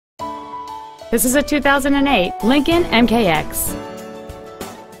This is a 2008 Lincoln MKX.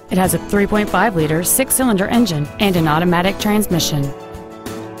 It has a 3.5-liter 6-cylinder engine and an automatic transmission.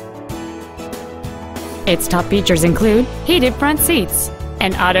 Its top features include heated front seats,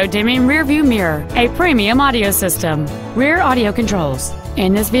 an auto-dimming rearview mirror, a premium audio system, rear audio controls,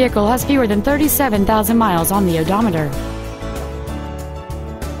 and this vehicle has fewer than 37,000 miles on the odometer.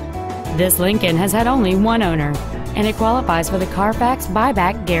 This Lincoln has had only one owner, and it qualifies for the Carfax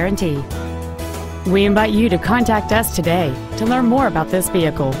buyback guarantee. We invite you to contact us today to learn more about this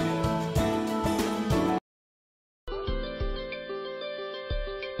vehicle.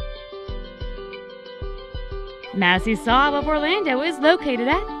 Massey Saab of Orlando is located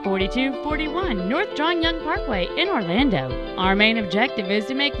at 4241 North John Young Parkway in Orlando. Our main objective is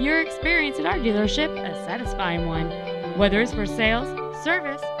to make your experience at our dealership a satisfying one, whether it's for sales,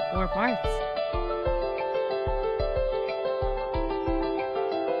 service, or parts.